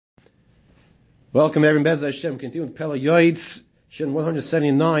Welcome everyone, Bez Hashem. Continue with Pele Yoetz, Shin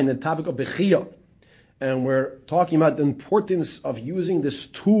 179, the topic of Bechia. And we're talking about the importance of using this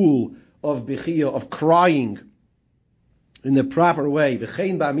tool of Bechia, of crying in the proper way.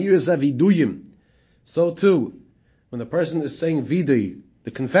 V'chein ba'amiras Viduyim. So too, when the person is saying Vidui,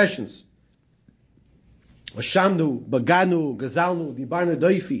 the confessions, Ashamnu, Baganu, Gazalnu, Dibarnu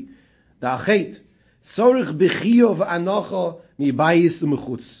Doifi, the Achet, Sorich Bechia v'anocha mibayis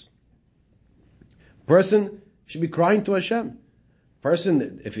l'mechutz. Person should be crying to Hashem.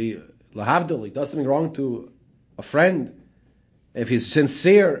 Person, if he lahavdil, he does something wrong to a friend, if he's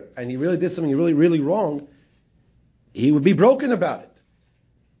sincere and he really did something really wrong, he would be broken about it.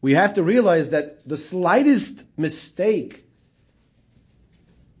 We have to realize that the slightest mistake,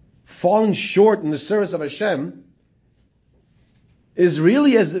 falling short in the service of Hashem, is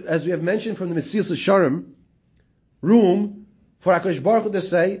really, as we have mentioned from the Mesilas Yesharim, room for HaKadosh Baruch Hu to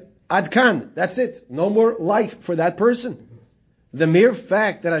say, Ad kan, that's it. No more life for that person. The mere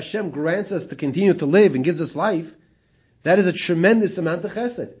fact that Hashem grants us to continue to live and gives us life, that is a tremendous amount of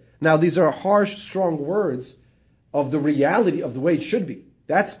chesed. Now, these are harsh, strong words of the reality of the way it should be.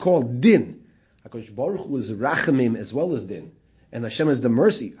 That's called din. HaKadosh Baruch Hu is rachamim as well as din. And Hashem is the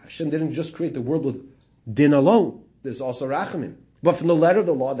mercy. Hashem didn't just create the world with din alone. There's also rachamim. But from the letter of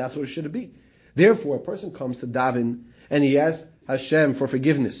the law, that's what it should be. Therefore, a person comes to daven and he asks Hashem for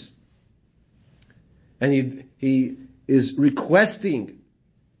forgiveness. And he is requesting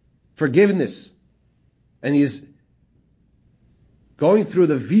forgiveness. And he's going through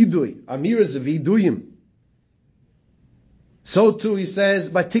the vidui, amiras of viduyim. So too he says,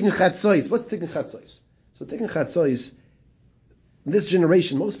 by tikkun chatzois. What's tikkun chatzois? So tikkun chatzois, in this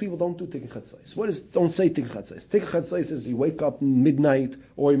generation, most people don't do tikkun chatzois. Don't say tikkun chatzois. Tikkun chatzois is you wake up midnight,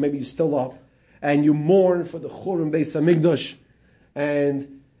 or maybe you're still up, and you mourn for the Churban Beis Hamikdash.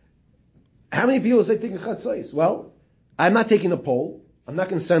 And how many people say tikkun chatzois? Well, I'm not taking a poll. I'm not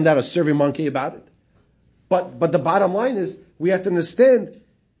going to send out a survey monkey about it. But the bottom line is, we have to understand,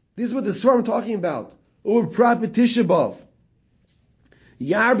 this is what the Svar I'm talking about. Ur prapet Tisha B'Av.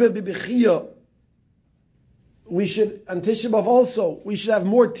 Yarbe b'Bechia. We should, on Tisha B'Av also, we should have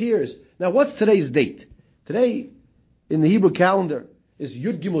more tears. Now, what's today's date? Today, in the Hebrew calendar, is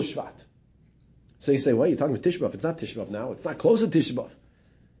Yud Gimel Shvat. So you say, well, you're talking about Tisha B'Av. It's not Tisha B'Av now. It's not close to Tisha B'Av.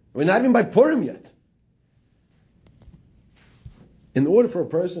 We're not even by Purim yet. In order for a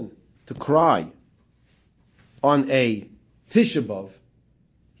person to cry on a Tisha B'Av,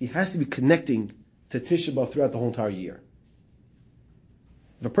 he has to be connecting to Tisha B'Av throughout the whole entire year.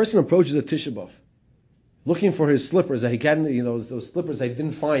 If a person approaches a Tisha B'Av looking for his slippers that he can't, those slippers that he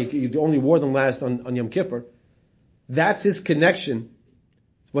didn't find, he only wore them last on Yom Kippur, that's his connection,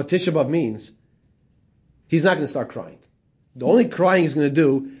 what Tisha B'Av means, he's not going to start crying. The only crying he's going to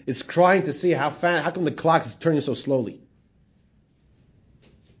do is crying to see how come the clock is turning so slowly.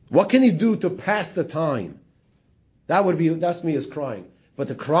 What can he do to pass the time? That's me as crying. But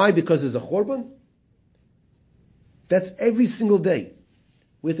to cry because there's a Churban, that's every single day.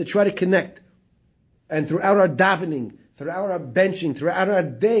 We have to try to connect. And throughout our davening, throughout our benching, throughout our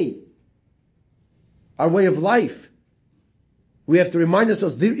day, our way of life, we have to remind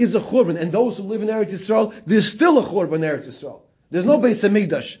ourselves there is a Churban, and those who live in Eretz Yisrael, there's still a Churban in Eretz Yisrael. There's no Beis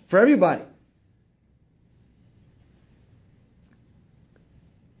Hamikdash for everybody.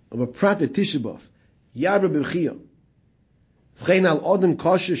 Aber prat mit Tisha B'Av, Yarbe b'Bechia, v'chein al Adam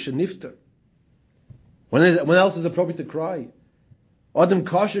kosher shenifter. When else is appropriate to cry? Adam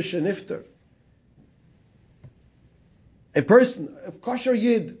kosher shenifter. A person, a kosher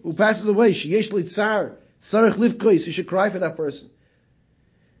yid who passes away, sheyesh litzar, tzarech livkois, you should cry for that person.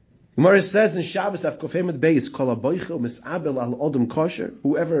 Gemara says in Shabbos, Af Kofemet Beis, Kol haboichel misabel al Adam kosher,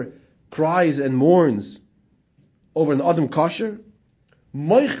 whoever cries and mourns over an Adam kosher,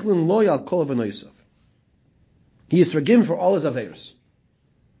 moichlin loy al kol v'noisav. He is forgiven for all his aveiros.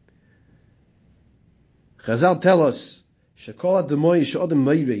 Chazal tell us, Shekol ademoy she'odem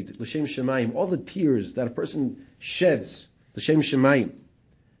meired l'shem shemayim, all the tears that a person sheds l'shem shemayim.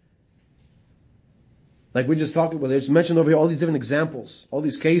 Like we just talked about, it's mentioned over here, all these different examples, all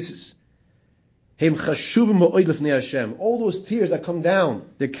these cases. Heim chashuvim ma'od lefnei Hashem. All those tears that come down,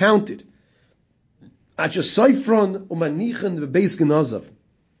 they're counted. Acha soifron umanichen v'beis genazav.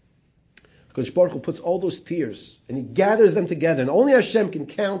 Because Baruch Hu puts all those tears and He gathers them together, and only Hashem can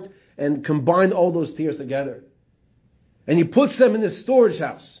count and combine all those tears together. And He puts them in His storage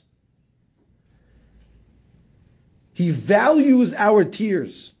house. He values our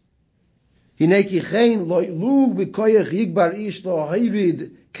tears. Hinei ki chein lo lu b'koyach yigbar ish lo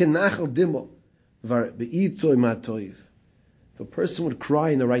hayrid kenachal dimel var be'itoy matoiv If a person would cry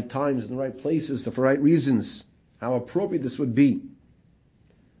in the right times, in the right places, for the right reasons, how appropriate this would be.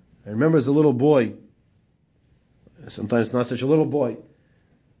 I remember as a little boy, sometimes not such a little boy,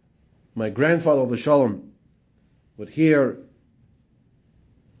 my grandfather, of Shalom, would hear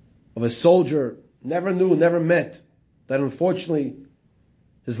of a soldier, never knew, never met, that unfortunately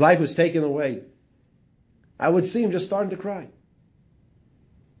his life was taken away. I would see him just starting to cry.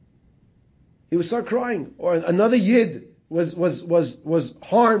 He would start crying. Or another Yid was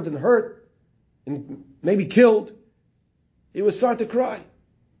harmed and hurt and maybe killed. He would start to cry.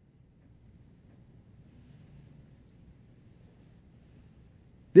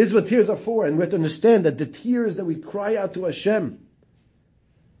 This is what tears are for, and we have to understand that the tears that we cry out to Hashem,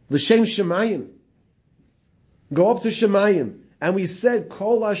 L'Shem Shemayim, go up to Shemayim, and we said,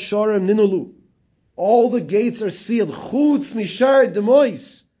 Kol HaSharim Ninulu, all the gates are sealed, Chutz Mishar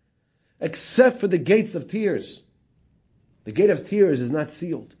Demois, except for the gates of tears. The gate of tears is not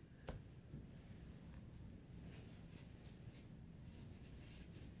sealed.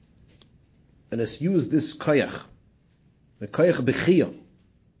 And let's use this koyach, the koyach Bechia,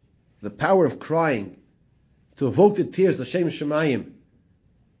 the power of crying, to evoke the tears, Hashem Shemayim.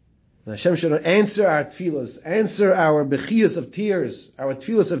 And Hashem should answer our tefillas, answer our bechiyas of tears, our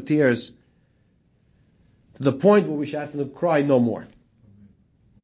tefillas of tears, to the point where we should have to cry no more.